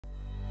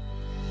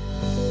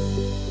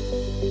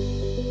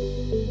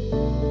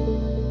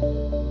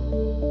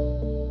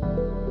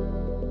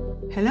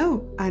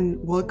Hello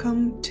and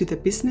welcome to the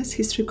Business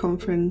History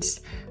Conference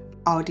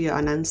audio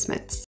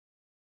announcements.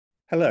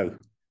 Hello,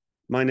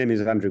 my name is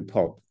Andrew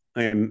Popp.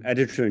 I am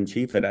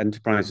Editor-in-Chief at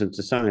Enterprise and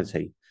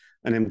Society,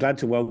 and I'm glad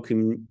to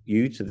welcome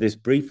you to this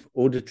brief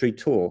auditory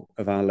tour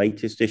of our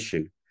latest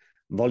issue,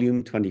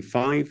 Volume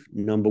 25,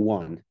 Number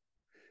 1.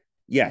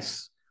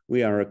 Yes,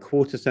 we are a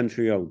quarter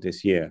century old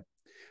this year.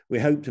 We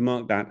hope to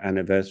mark that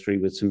anniversary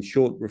with some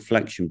short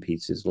reflection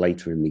pieces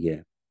later in the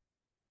year.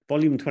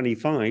 Volume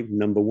 25,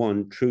 Number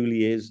 1,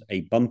 truly is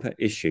a bumper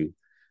issue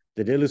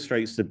that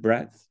illustrates the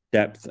breadth,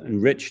 depth,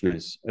 and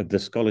richness of the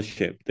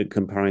scholarship that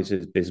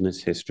comprises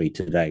business history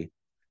today.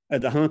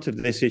 At the heart of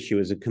this issue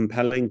is a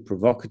compelling,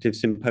 provocative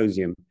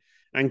symposium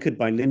anchored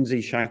by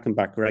Lindsay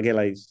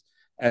Schachenbach-Regeler's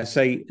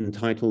essay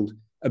entitled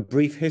A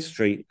Brief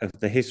History of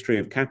the History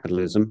of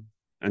Capitalism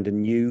and a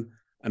New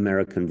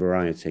American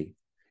Variety.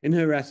 In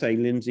her essay,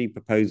 Lindsay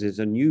proposes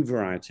a new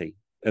variety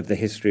of the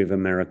history of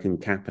American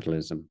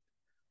capitalism,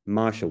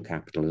 Marshall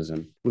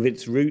capitalism, with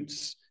its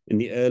roots in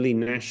the early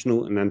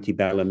national and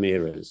antebellum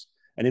eras,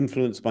 and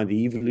influenced by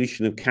the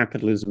evolution of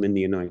capitalism in the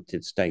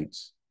United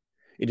States.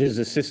 It is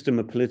a system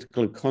of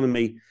political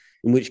economy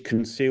in which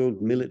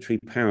concealed military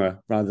power,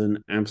 rather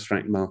than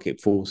abstract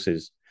market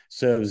forces,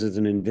 serves as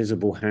an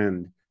invisible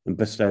hand and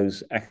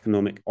bestows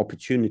economic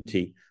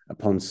opportunity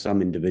upon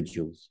some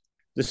individuals.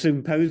 The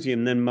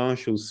symposium then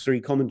marshals three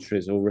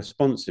commentaries or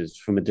responses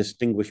from a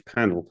distinguished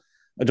panel,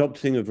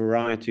 adopting a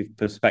variety of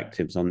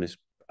perspectives on this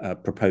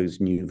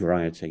proposed new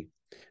variety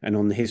and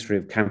on the history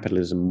of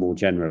capitalism more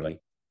generally.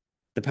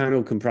 The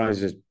panel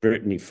comprises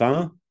Brittany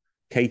Farr,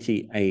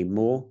 Katie A.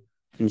 Moore,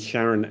 and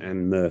Sharon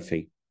Ann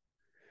Murphy.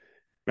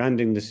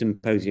 Rounding the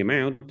symposium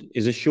out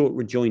is a short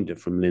rejoinder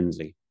from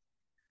Lindsay.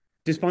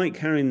 Despite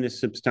carrying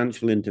this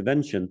substantial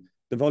intervention,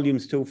 the volume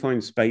still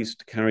finds space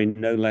to carry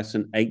no less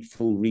than 8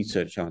 full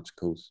research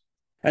articles.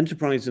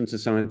 Enterprise and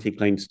Society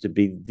claims to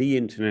be the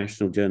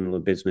international journal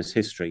of business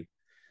history,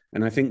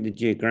 and I think the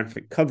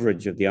geographic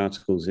coverage of the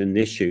articles in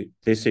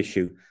this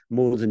issue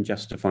more than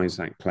justifies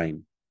that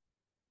claim.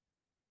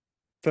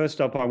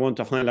 First up, I want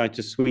to highlight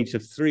a suite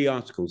of 3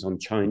 articles on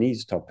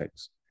Chinese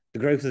topics. The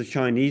growth of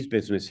Chinese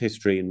business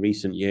history in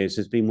recent years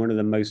has been one of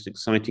the most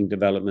exciting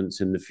developments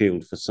in the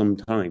field for some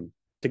time.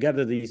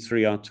 Together, these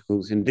 3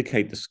 articles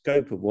indicate the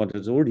scope of what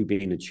has already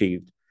been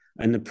achieved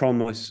and the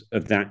promise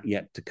of that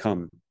yet to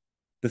come.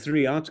 The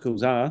 3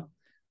 articles are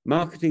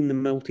Marketing the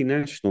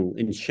Multinational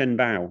in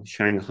Shenbao,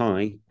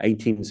 Shanghai,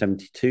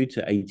 1872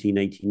 to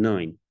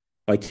 1889,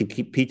 by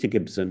Peter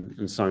Gibson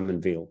and Simon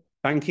Veal.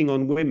 Banking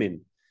on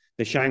Women,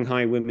 the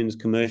Shanghai Women's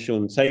Commercial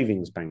and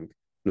Savings Bank,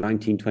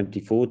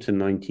 1924 to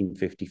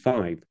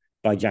 1955,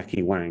 by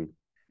Jackie Wang.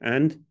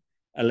 And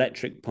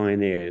Electric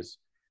Pioneers,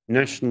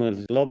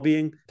 National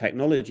Lobbying,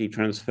 Technology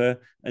Transfer,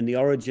 and the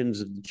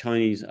Origins of the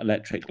Chinese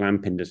Electric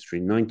Lamp Industry,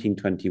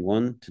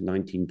 1921 to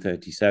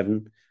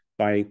 1937,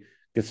 by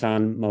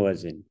Gathan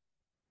Moazin.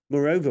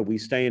 Moreover, we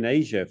stay in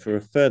Asia for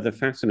a further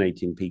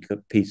fascinating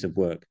piece of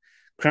work,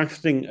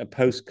 Crafting a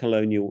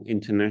Post-Colonial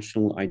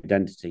International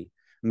Identity,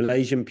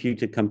 Malaysian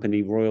pewter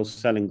company Royal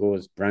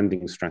Selangor's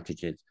Branding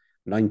Strategies,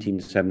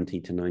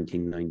 1970 to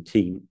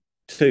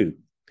 1992,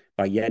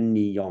 by Yen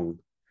Ni Yong.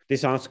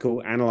 This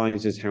article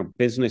analyzes how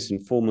business in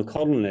former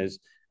colonies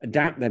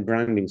adapt their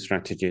branding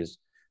strategies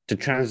to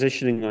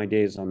transitioning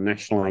ideas on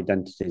national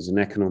identities and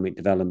economic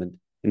development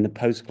in the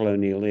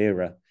post-colonial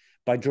era,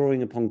 by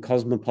drawing upon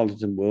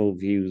cosmopolitan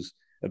worldviews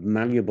of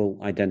malleable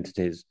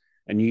identities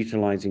and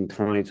utilizing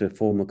ties with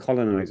former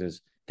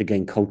colonizers to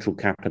gain cultural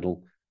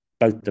capital,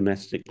 both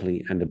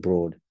domestically and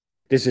abroad.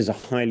 This is a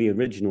highly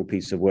original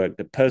piece of work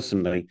that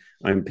personally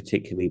I'm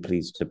particularly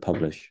pleased to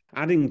publish.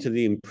 Adding to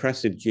the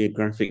impressive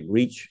geographic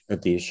reach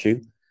of the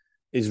issue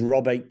is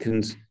Rob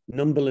Aitken's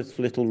Numberless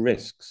Little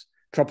Risks,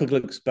 Tropical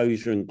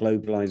Exposure and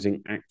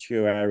Globalizing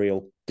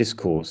Actuarial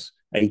Discourse,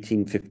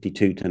 1852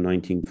 to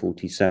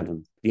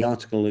 1947. The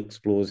article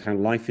explores how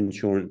life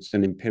insurance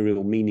and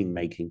imperial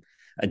meaning-making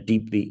are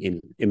deeply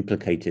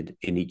implicated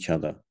in each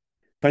other.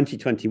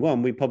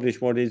 2021, we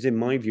published what is, in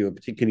my view, a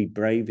particularly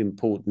brave,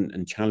 important,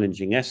 and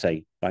challenging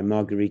essay by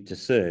Margarita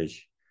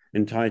Serge,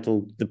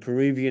 entitled The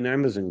Peruvian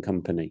Amazon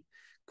Company,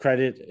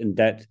 Credit and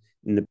Debt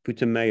in the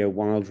Putumayo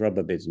Wild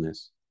Rubber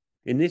Business.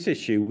 In this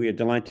issue, we are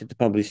delighted to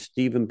publish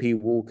Stephen P.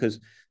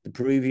 Walker's The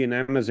Peruvian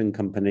Amazon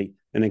Company,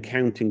 An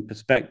Accounting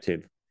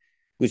Perspective,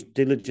 which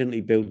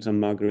diligently builds on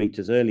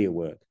Margarita's earlier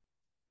work.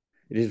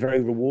 It is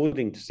very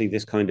rewarding to see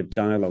this kind of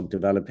dialogue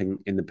developing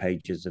in the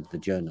pages of the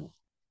journal.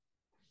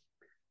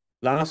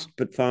 Last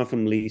but far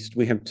from least,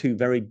 we have 2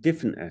 very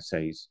different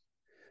essays.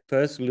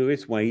 First,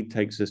 Lewis Wade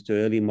takes us to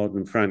early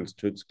modern France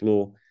to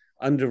explore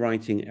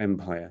underwriting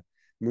empire,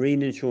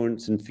 marine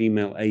insurance and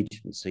female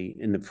agency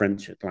in the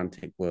French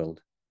Atlantic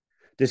world.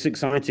 This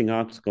exciting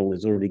article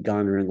is already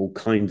garnering all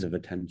kinds of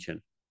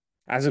attention.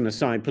 As an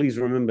aside, please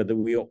remember that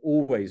we are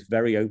always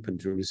very open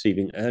to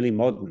receiving early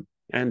modern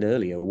and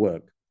earlier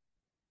work.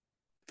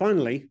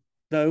 Finally,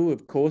 though,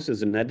 of course,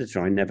 as an editor,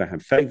 I never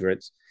have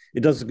favorites, it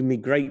does give me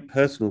great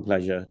personal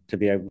pleasure to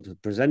be able to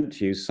present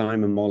to you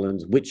Simon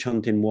Mullen's Witch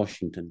Hunt in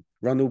Washington,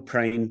 Ronald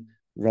Prane,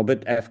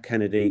 Robert F.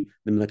 Kennedy,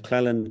 the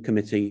McClellan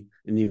Committee,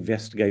 and the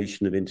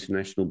Investigation of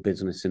International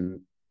Business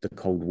in the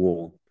Cold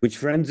War, which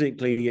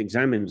forensically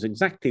examines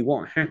exactly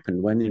what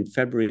happened when, in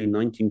February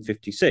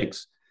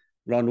 1956,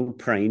 Ronald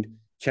Prain,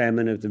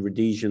 chairman of the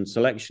Rhodesian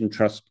Selection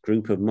Trust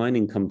group of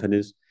mining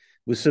companies,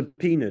 was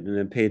subpoenaed and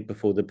appeared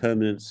before the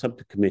Permanent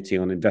Subcommittee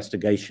on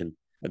Investigation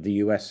of the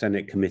US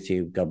Senate Committee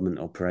of Government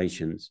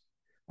Operations.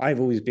 I've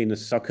always been a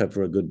sucker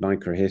for a good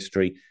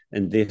microhistory,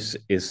 and this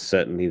is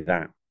certainly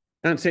that.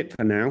 That's it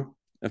for now.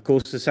 Of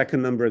course, the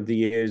second number of the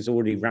year is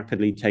already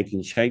rapidly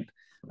taking shape,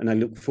 and I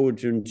look forward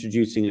to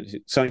introducing its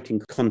exciting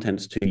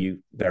contents to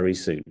you very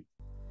soon.